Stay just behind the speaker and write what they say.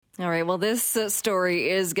All right. Well, this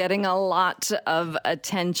story is getting a lot of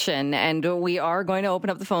attention, and we are going to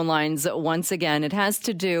open up the phone lines once again. It has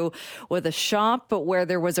to do with a shop where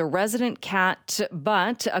there was a resident cat,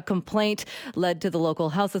 but a complaint led to the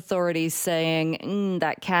local health authorities saying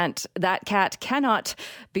that cat cannot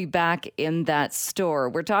be back in that store.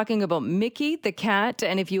 We're talking about Mickey the cat,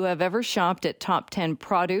 and if you have ever shopped at Top 10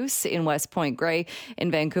 Produce in West Point Grey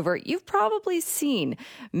in Vancouver, you've probably seen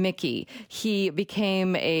Mickey. He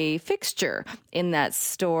became a fixture in that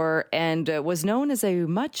store and was known as a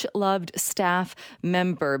much-loved staff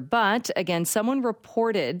member. But again, someone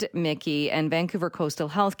reported Mickey, and Vancouver Coastal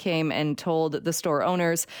Health came and told the store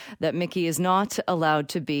owners that Mickey is not allowed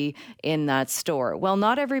to be in that store. Well,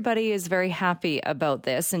 not everybody is very happy about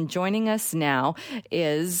this, and joining us now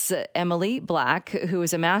is Emily Black, who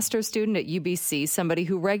is a master's student at UBC, somebody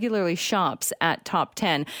who regularly shops at Top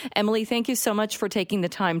 10. Emily, thank you so much for taking the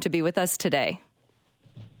time to be with us today.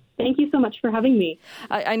 Thank you so much for having me.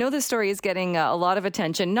 I know this story is getting a lot of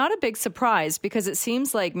attention. Not a big surprise, because it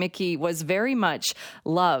seems like Mickey was very much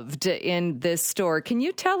loved in this store. Can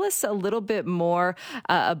you tell us a little bit more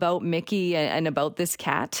about Mickey and about this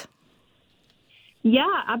cat? Yeah,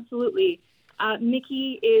 absolutely.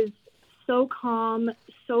 Mickey is so calm,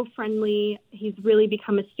 so friendly. He's really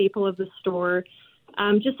become a staple of the store.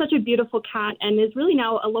 Just such a beautiful cat, and is really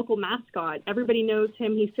now a local mascot. Everybody knows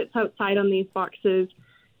him. He sits outside on these boxes.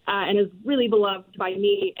 And is really beloved by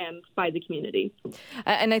me and by the community.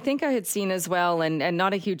 And I think I had seen as well, and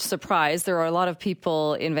not a huge surprise, there are a lot of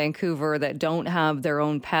people in Vancouver that don't have their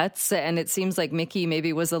own pets. And it seems like Mickey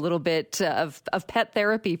maybe was a little bit of pet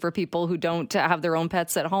therapy for people who don't have their own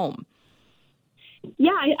pets at home.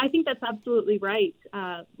 Yeah, I think that's absolutely right.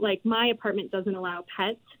 Like, my apartment doesn't allow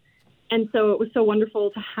pets. And so it was so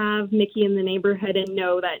wonderful to have Mickey in the neighborhood and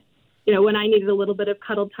know that, you know, when I needed a little bit of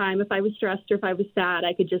cuddle time, if I was stressed or if I was sad,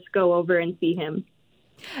 I could just go over and see him.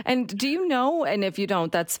 And do you know, and if you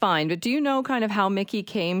don't, that's fine, but do you know kind of how Mickey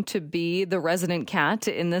came to be the resident cat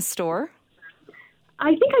in this store? I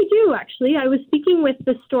think I do, actually. I was speaking with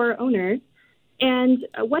the store owner, and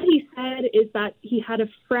what he said is that he had a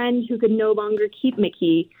friend who could no longer keep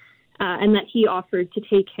Mickey, and that he offered to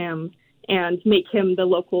take him and make him the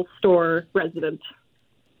local store resident.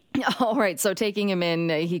 All right. So taking him in,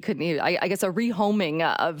 he couldn't, I guess, a rehoming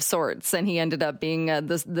of sorts, and he ended up being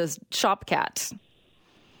the shop cat.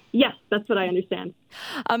 Yes, that's what I understand.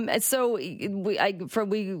 So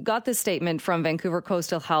we got this statement from Vancouver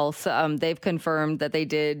Coastal Health. They've confirmed that they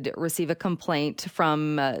did receive a complaint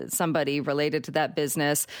from somebody related to that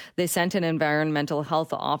business. They sent an environmental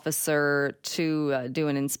health officer to do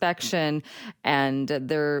an inspection, and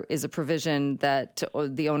there is a provision that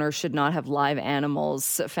the owner should not have live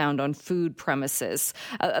animals found on food premises.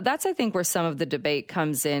 That's, I think, where some of the debate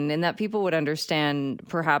comes in that people would understand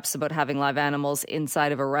perhaps about having live animals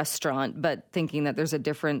inside of a restaurant, but thinking that there's a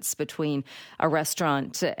difference between a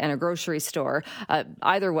restaurant and a grocery store.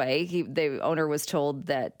 Either way, the owner was told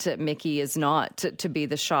that Mickey is not to be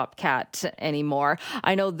the shop cat anymore.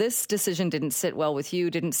 I know this decision didn't sit well with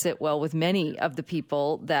you, didn't sit well with many of the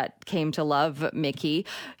people that came to love Mickey.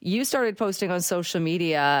 You started posting on social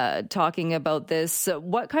media talking about this.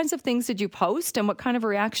 What kinds of things did you post, and what kind of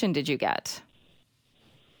reaction did you get?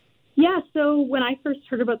 Yeah, so when I first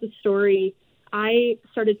heard about the story, I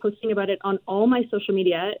started posting about it on all my social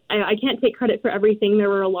media. I can't take credit for everything. There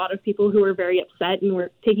were a lot of people who were very upset and were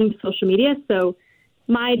taking to social media. So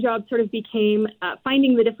my job sort of became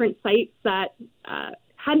finding the different sites that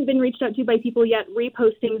hadn't been reached out to by people yet,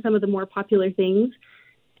 reposting some of the more popular things.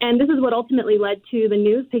 And this is what ultimately led to the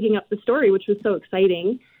news picking up the story, which was so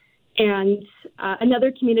exciting. And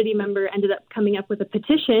another community member ended up coming up with a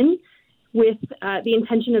petition with the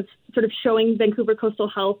intention of sort of showing Vancouver Coastal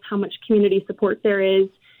Health how much community support there is,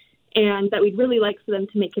 and that we'd really like for them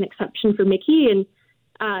to make an exception for Mickey. And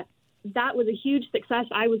that was a huge success.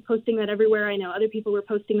 I was posting that everywhere. I know other people were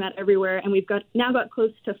posting that everywhere, and we've now got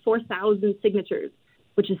close to 4,000 signatures,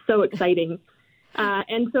 which is so exciting.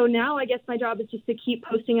 And so now I guess my job is just to keep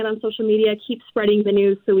posting it on social media, keep spreading the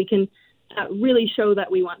news so we can really show that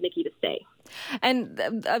we want Mickey to stay.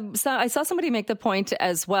 And so I saw somebody make the point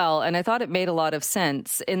as well, and I thought it made a lot of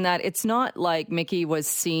sense in that it's not like Mickey was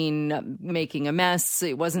seen making a mess.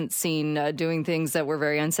 It wasn't seen doing things that were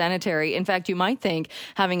very unsanitary. In fact, you might think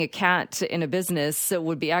having a cat in a business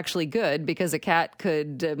would be actually good because a cat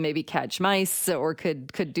could maybe catch mice or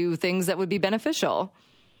could do things that would be beneficial.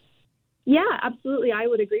 Yeah, absolutely. I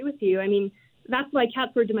would agree with you. I mean, that's why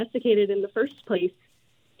cats were domesticated in the first place.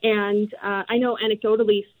 And I know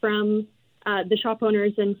anecdotally from the shop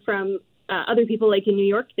owners and from other people like in New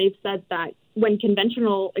York, they've said that when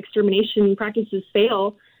conventional extermination practices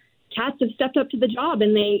fail, cats have stepped up to the job,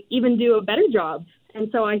 and they even do a better job. And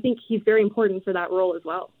so I think he's very important for that role as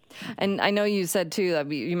well. And I know you said, too,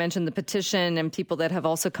 you mentioned the petition and people that have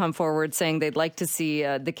also come forward saying they'd like to see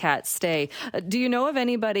the cat stay. Do you know of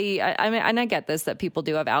anybody, I mean, and I get this, that people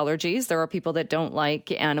do have allergies. There are people that don't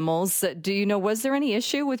like animals. Do you know, was there any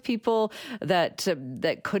issue with people that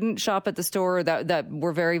couldn't shop at the store, that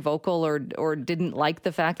were very vocal or didn't like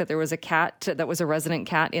the fact that there was a cat that was a resident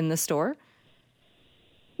cat in the store?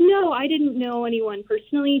 No, I didn't know anyone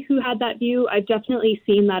personally who had that view. I've definitely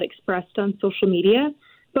seen that expressed on social media.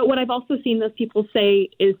 But what I've also seen those people say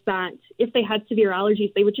is that if they had severe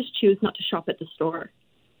allergies, they would just choose not to shop at the store.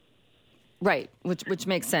 Right, which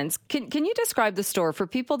makes sense. Can you describe the store for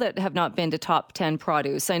people that have not been to Top 10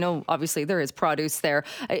 Produce? I know, obviously, there is produce there.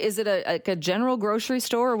 Is it a general grocery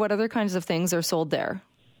store, or what other kinds of things are sold there?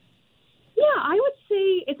 Yeah, I would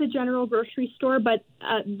say it's a general grocery store, but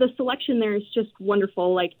the selection there is just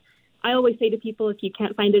wonderful. Like, I always say to people, if you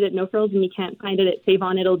can't find it at No Frills and you can't find it at Save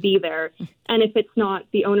On, it'll be there. And if it's not,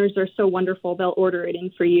 the owners are so wonderful, they'll order it in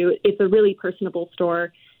for you. It's a really personable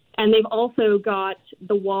store. And they've also got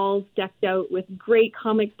the walls decked out with great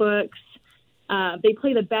comic books. They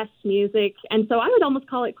play the best music. And so I would almost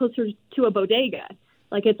call it closer to a bodega.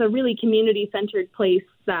 Like, it's a really community-centered place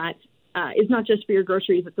that is not just for your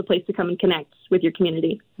groceries. It's a place to come and connect with your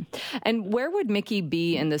community. And where would Mickey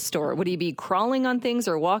be in the store? Would he be crawling on things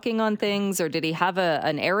or walking on things, or did he have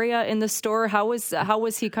an area in the store? How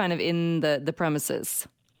was he kind of in the premises?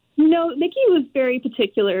 No, Mickey was very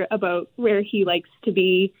particular about where he likes to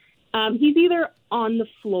be. He's either on the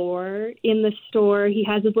floor in the store. He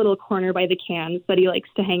has his little corner by the cans that he likes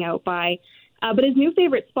to hang out by. But his new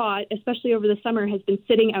favorite spot, especially over the summer, has been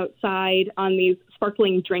sitting outside on these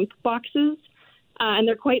sparkling drink boxes. And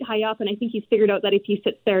they're quite high up, and I think he's figured out that if he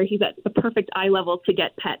sits there, he's at the perfect eye level to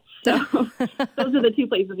get pets. So those are the two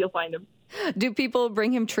places you'll find him. Do people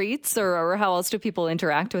bring him treats, or how else do people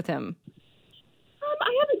interact with him?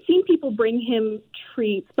 I haven't seen people bring him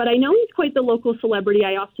treats, but I know he's quite the local celebrity.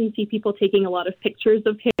 I often see people taking a lot of pictures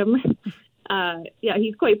of him. Yeah,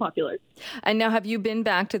 he's quite popular. And now, have you been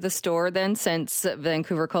back to the store then since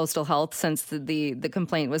Vancouver Coastal Health, since the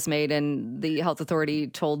complaint was made and the health authority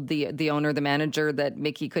told the owner, the manager, that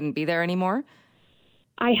Mickey couldn't be there anymore?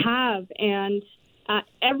 I have, and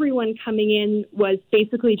everyone coming in was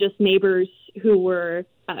basically just neighbors who were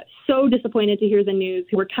so disappointed to hear the news,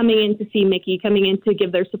 who were coming in to see Mickey, coming in to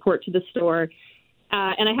give their support to the store.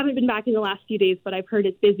 And I haven't been back in the last few days, but I've heard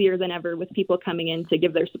it's busier than ever with people coming in to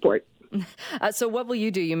give their support. So what will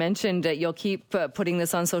you do? You mentioned you'll keep putting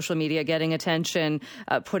this on social media, getting attention,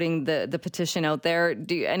 putting the petition out there.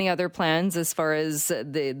 Any other plans as far as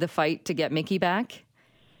the fight to get Mickey back?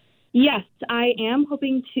 Yes, I am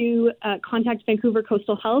hoping to contact Vancouver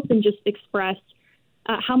Coastal Health and just express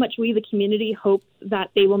how much we, the community, hope that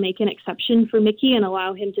they will make an exception for Mickey and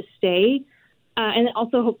allow him to stay. And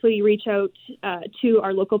also hopefully reach out to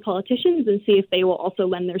our local politicians and see if they will also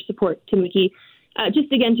lend their support to Mickey,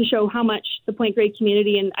 just again to show how much the Point Grey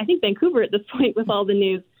community, and I think Vancouver at this point with all the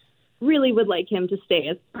news, really would like him to stay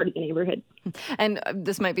as part of the neighborhood. And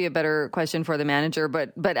this might be a better question for the manager,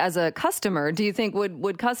 but as a customer, do you think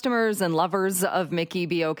would customers and lovers of Mickey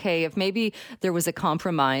be okay if maybe there was a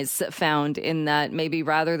compromise found in that maybe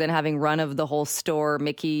rather than having run of the whole store,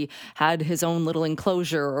 Mickey had his own little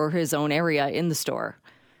enclosure or his own area in the store?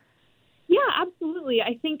 Yeah, absolutely.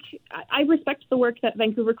 I think I respect the work that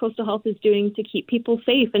Vancouver Coastal Health is doing to keep people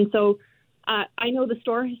safe. And so I know the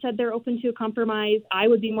store has said they're open to a compromise. I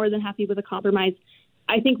would be more than happy with a compromise.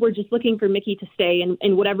 I think we're just looking for Mickey to stay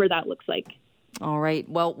and whatever that looks like. All right.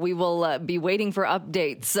 Well, we will be waiting for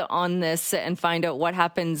updates on this and find out what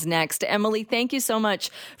happens next. Emily, thank you so much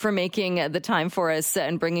for making the time for us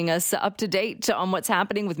and bringing us up to date on what's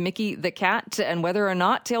happening with Mickey the cat and whether or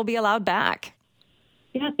not he'll be allowed back.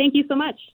 Yeah, thank you so much.